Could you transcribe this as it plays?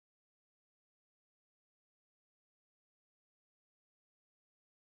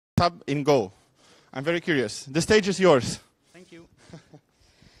tab in Go. I'm very curious. The stage is yours. Thank you.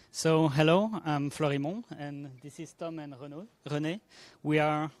 So, hello, I'm Florimond, and this is Tom and René. We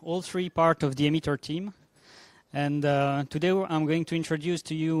are all three part of the Emitter team. And today I'm going to introduce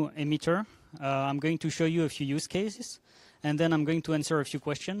to you Emitter. I'm going to show you a few use cases, and then I'm going to answer a few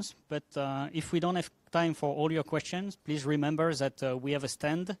questions. But if we don't have time for all your questions, please remember that we have a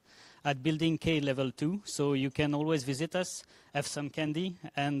stand at Building K Level 2, so you can always visit us, have some candy,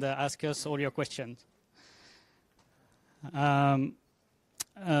 and ask us all your questions.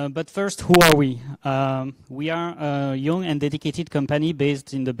 But first, who are we? We are a young and dedicated company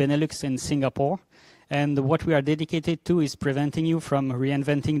based in the Benelux and Singapore. And what we are dedicated to is preventing you from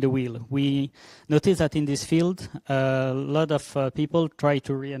reinventing the wheel. We notice that in this field, a lot of people try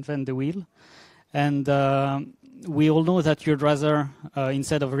to reinvent the wheel. And we all know that you'd rather,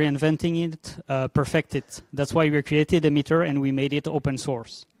 instead of reinventing it, perfect it. That's why we created Emitter and we made it open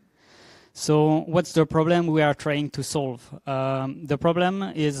source. So what's the problem we are trying to solve? The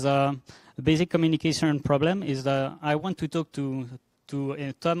problem is a basic communication problem. Is I want to talk to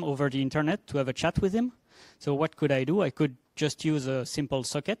Tom over the internet to have a chat with him. So what could I do? I could just use a simple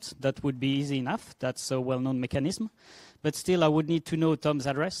socket. That would be easy enough. That's a well-known mechanism. But still, I would need to know Tom's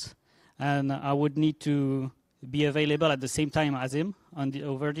address, and I would need to be available at the same time as him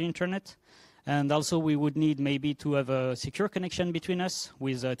over the internet. And also, we would need maybe to have a secure connection between us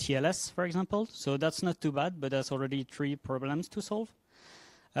with TLS, for example. So that's not too bad, but that's already 3 problems to solve.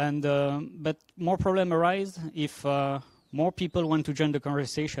 And but more problems arise if more people want to join the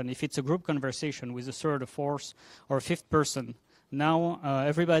conversation. If it's a group conversation with a third, a fourth, or a fifth person, now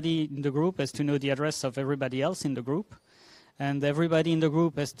everybody in the group has to know the address of everybody else in the group. And everybody in the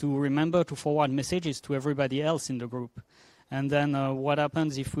group has to remember to forward messages to everybody else in the group. And then what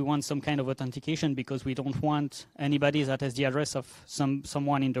happens if we want some kind of authentication because we don't want anybody that has the address of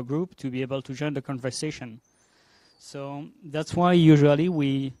someone in the group to be able to join the conversation. So that's why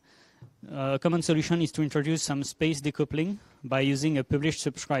usually a common solution is to introduce some space decoupling by using a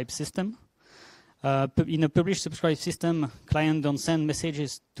publish-subscribe system. In a publish-subscribe system, clients don't send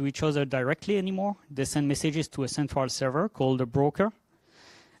messages to each other directly anymore. They send messages to a central server called a broker.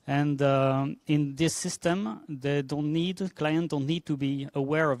 And in this system, clients don't need to be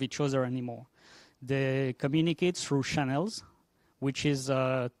aware of each other anymore. They communicate through channels, which is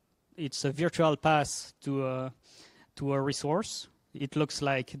it's a virtual path to a resource. It looks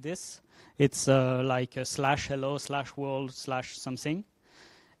like this. It's like a /hello /world /something.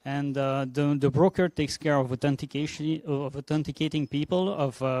 And the broker takes care of authenticating people,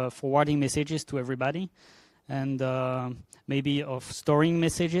 of forwarding messages to everybody, and maybe of storing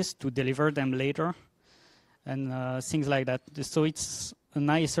messages to deliver them later, and things like that. So it's a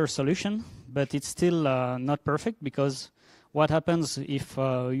nicer solution, but it's still not perfect, because what happens if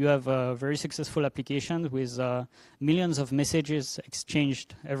you have a very successful application with millions of messages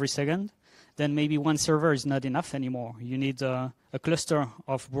exchanged every second? Then maybe one server is not enough anymore. You need a cluster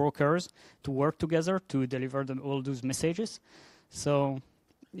of brokers to work together to deliver all those messages. So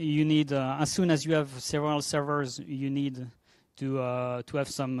you need, as soon as you have several servers, you need to have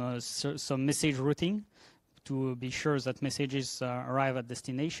some message routing to be sure that messages arrive at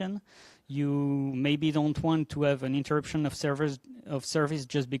destination. You maybe don't want to have an interruption of service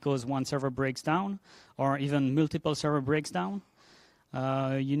just because one server breaks down, or even multiple server breaks down.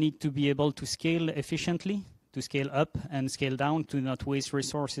 You need to be able to scale efficiently, to scale up and scale down, to not waste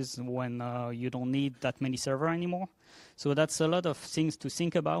resources when you don't need that many servers anymore. So that's a lot of things to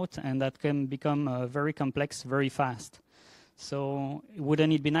think about, and that can become very complex very fast. So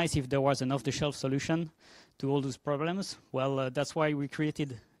wouldn't it be nice if there was an off-the-shelf solution to all those problems? Well, that's why we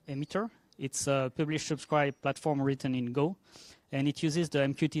created Emitter. It's a publish-subscribe platform written in Go, and it uses the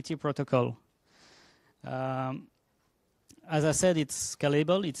MQTT protocol. As I said, it's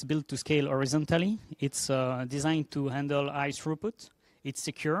scalable. It's built to scale horizontally. It's designed to handle high throughput. It's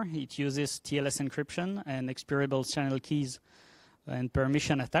secure. It uses TLS encryption and expirable channel keys and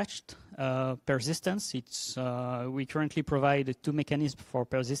permission attached. Persistence, we currently provide 2 mechanisms for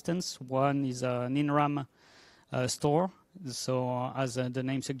persistence. One is an in-RAM store. So as the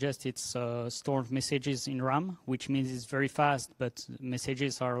name suggests, it's stored messages in RAM, which means it's very fast, but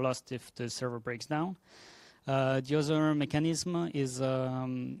messages are lost if the server breaks down. The other mechanism is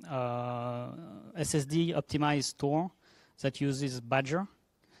SSD optimized store that uses Badger.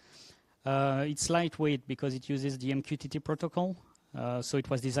 It's lightweight because it uses the MQTT protocol, so it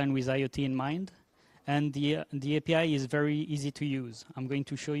was designed with IoT in mind. And the API is very easy to use. I'm going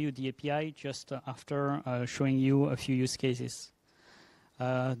to show you the API just after showing you a few use cases.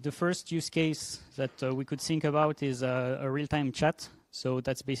 The first use case that we could think about is a real-time chat So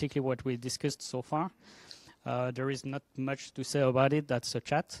that's basically what we discussed so far. There is not much to say about it. That's a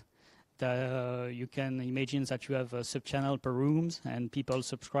chat. You can imagine that you have a sub-channel per rooms, and people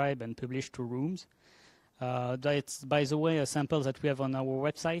subscribe and publish to rooms. That's, by the way, a sample that we have on our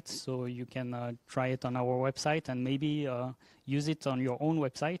website, so you can try it on our website and maybe use it on your own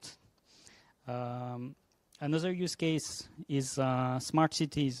website. Another use case is smart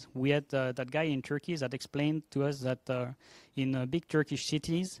cities. We had that guy in Turkey that explained to us that in big Turkish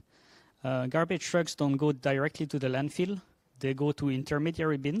cities, garbage trucks don't go directly to the landfill. They go to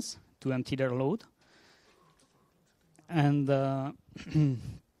intermediary bins to empty their load. And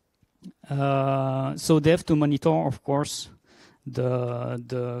so they have to monitor, of course,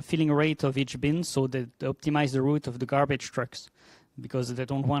 the filling rate of each bin, so they optimize the route of the garbage trucks, because they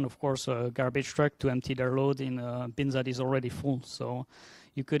don't want, of course, a garbage truck to empty their load in a bin that is already full. So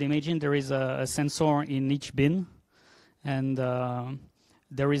you could imagine there is a sensor in each bin, and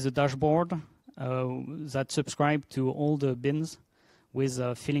there is a dashboard that subscribes to all the bins with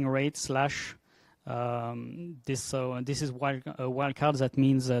a filling rate slash this is a wildcard. That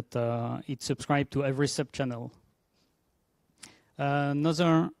means that it subscribes to every sub-channel.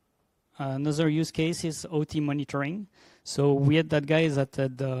 Another use case is OT monitoring. So we had that guy that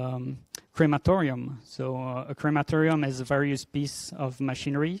had crematorium. So a crematorium has various pieces of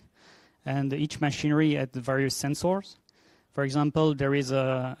machinery, and each machinery had various sensors. For example, there is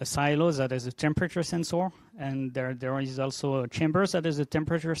a silo that has a temperature sensor, and there is also a chamber that has a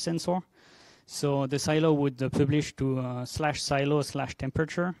temperature sensor. So the silo would publish to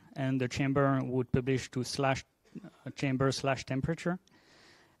 /silo/temperature, and the chamber would publish to /chamber/temperature.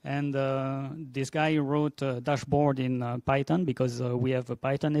 And this guy wrote a dashboard in Python, because we have a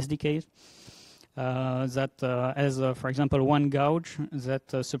Python SDK that has, for example, one gauge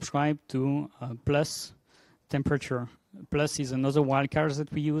that subscribes to plus temperature. Plus is another wildcard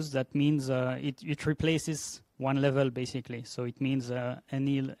that we use. That means it replaces one level, basically. So it means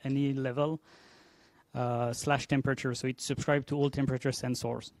any level /temperature. So it subscribes to all temperature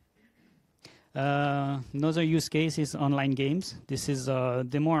sensors. Another use case is online games. This is a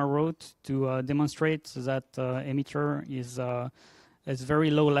demo I wrote to demonstrate that Emitter has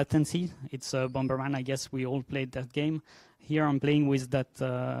very low latency. It's Bomberman. I guess we all played that game. Here I'm playing with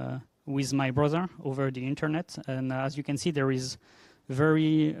that with my brother over the internet, and as you can see, there is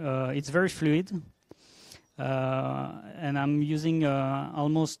it's very fluid. And I'm using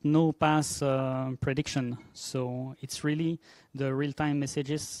almost no pass prediction. So it's really the real-time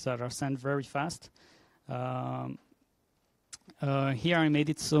messages that are sent very fast. Here I made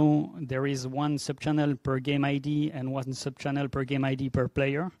it so there is one sub-channel per game ID and one sub-channel per game ID per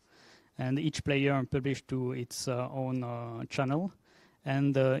player. And each player published to its own channel.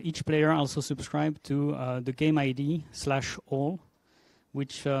 And each player also subscribed to the game ID /all,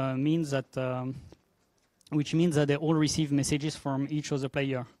 which means that they all receive messages from each other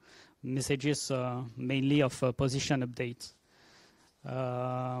player, messages mainly of position updates.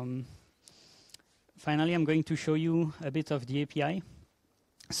 Finally, I'm going to show you a bit of the API.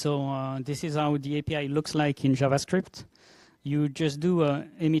 So this is how the API looks like in JavaScript. You just do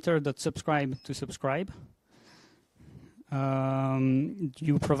emitter.subscribe to subscribe.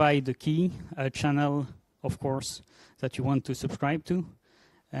 You provide the key, a channel, of course, that you want to subscribe to,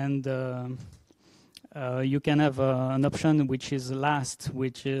 and you can have an option which is last,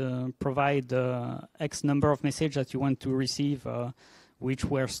 which provide X number of messages that you want to receive, which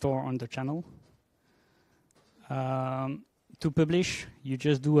were stored on the channel. To publish, you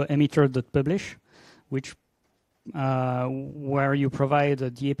just do emitter.publish, which where you provide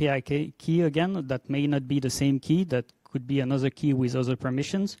the API key again. That may not be the same key. That could be another key with other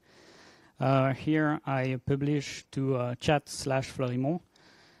permissions. Here I publish to chat/Florimont.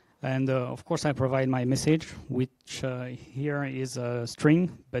 And of course, I provide my message, which here is a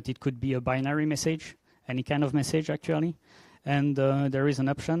string, but it could be a binary message, any kind of message actually. And there is an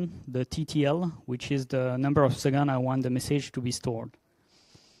option, the TTL, which is the number of seconds I want the message to be stored.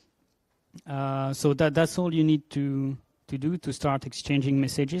 So that's all you need to do to start exchanging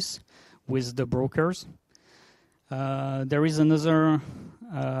messages with the brokers. There is another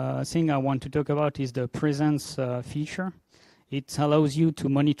thing I want to talk about is the presence feature. It allows you to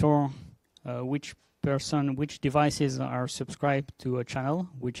monitor which devices are subscribed to a channel,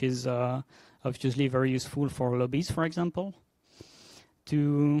 which is obviously very useful for lobbies, for example.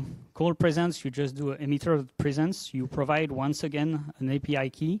 To call presence, you just do emitter.presence. You provide, once again, an API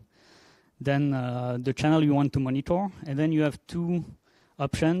key, then the channel you want to monitor, and then you have two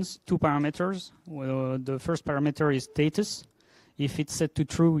options, two parameters. Well, the first parameter is status. If it's set to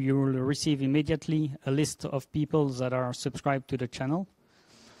true, you will receive immediately a list of people that are subscribed to the channel.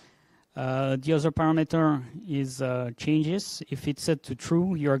 The other parameter is changes. If it's set to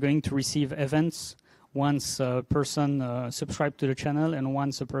true, you are going to receive events once a person subscribed to the channel and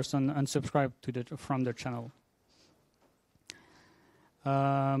once a person unsubscribed from the channel.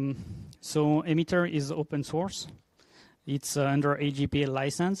 So Emitter is open source. It's under AGPL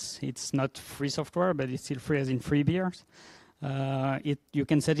license. It's not free software, but it's still free as in free beers. You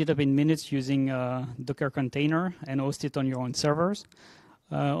can set it up in minutes using a Docker container and host it on your own servers.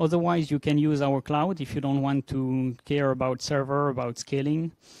 Otherwise, you can use our cloud if you don't want to care about server, about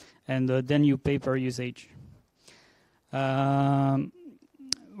scaling, and then you pay per usage.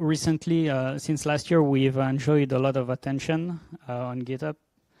 Recently, since last year, we've enjoyed a lot of attention on GitHub.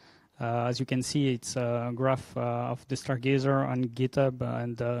 As you can see, it's a graph of the Stargazer on GitHub,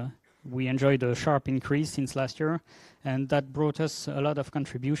 and we enjoyed a sharp increase since last year, and that brought us a lot of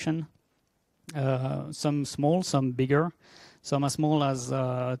contribution. Some small, some bigger. Some as small as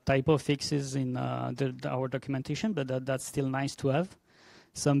typo fixes in our documentation, but that's still nice to have.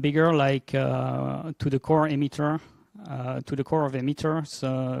 Some bigger, like to the core emitter, to the core of Emitter.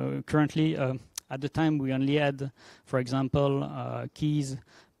 So currently, at the time, we only had, for example, keys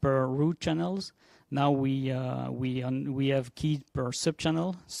per root channels. Now we have keys per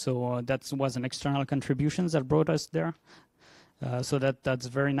sub-channel. So that was an external contribution that brought us there. So that's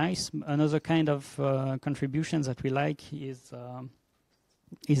very nice. Another kind of contributions that we like is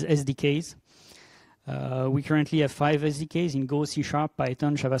SDKs. We currently have 5 SDKs in Go, C#,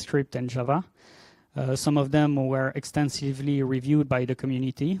 Python, JavaScript, and Java. Some of them were extensively reviewed by the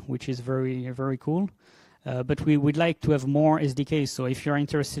community, which is very, very cool. But we would like to have more SDKs. So if you're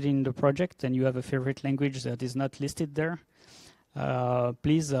interested in the project and you have a favorite language that is not listed there,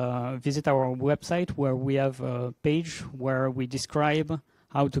 please visit our website where we have a page where we describe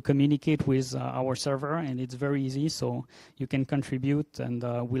how to communicate with our server, and it's very easy, so you can contribute, and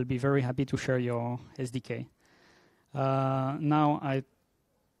we'll be very happy to share your SDK. Now, I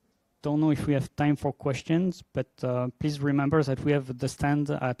don't know if we have time for questions, but please remember that we have the stand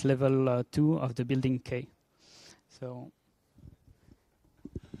at level 2 of the building K. So.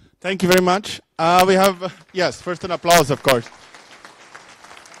 Thank you very much. We have, yes, first an applause, of course.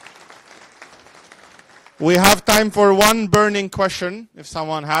 We have time for one burning question, if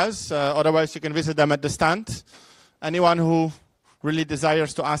someone has. Otherwise, you can visit them at the stand. Anyone who really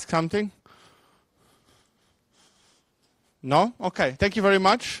desires to ask something? No? Okay, thank you very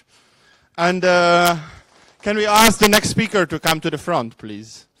much. And can we ask the next speaker to come to the front,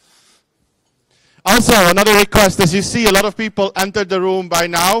 please? Also, another request, as you see, a lot of people entered the room by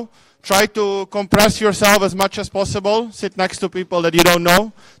now. Try to compress yourself as much as possible. Sit next to people that you don't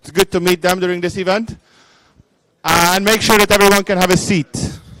know. It's good to meet them during this event. And make sure that everyone can have a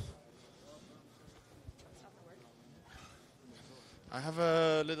seat. I have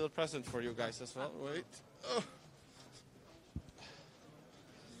a little present for you guys as well. Wait. Oh.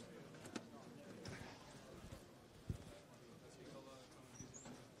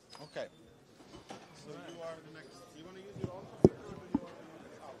 Okay. So you are the next. You want to use your own?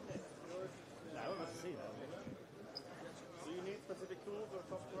 Do you need specific tools or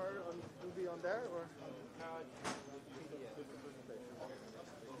software to be on there, or?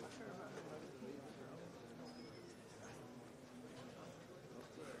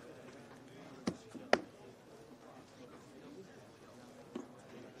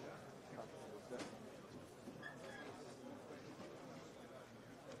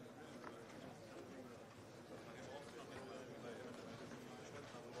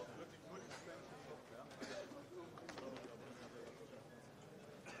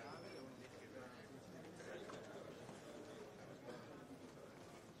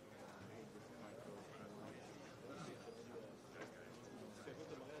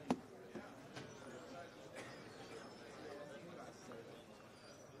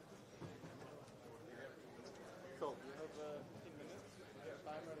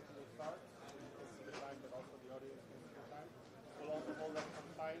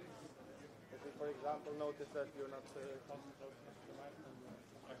 For example, notice that you're not concentrating on the mic, and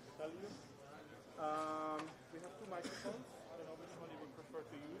I have to tell you. We have 2 microphones. I don't know which one you would prefer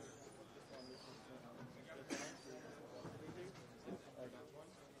to use.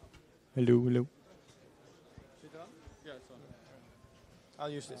 Hello, hello. Is it on? Yeah, it's on. I'll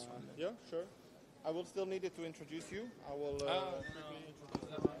use this one. Yeah, sure. I will still need it to introduce you. I will quickly introduce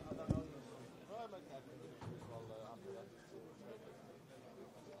you.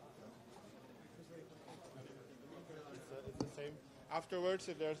 It's the same. Afterwards,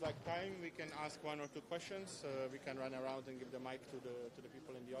 if there's like time, we can ask one or two questions. We can run around and give the mic to the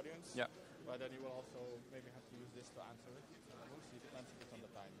people in the audience. Yeah. But then you will also maybe have to use this to answer it. We'll see. It depends if it's on the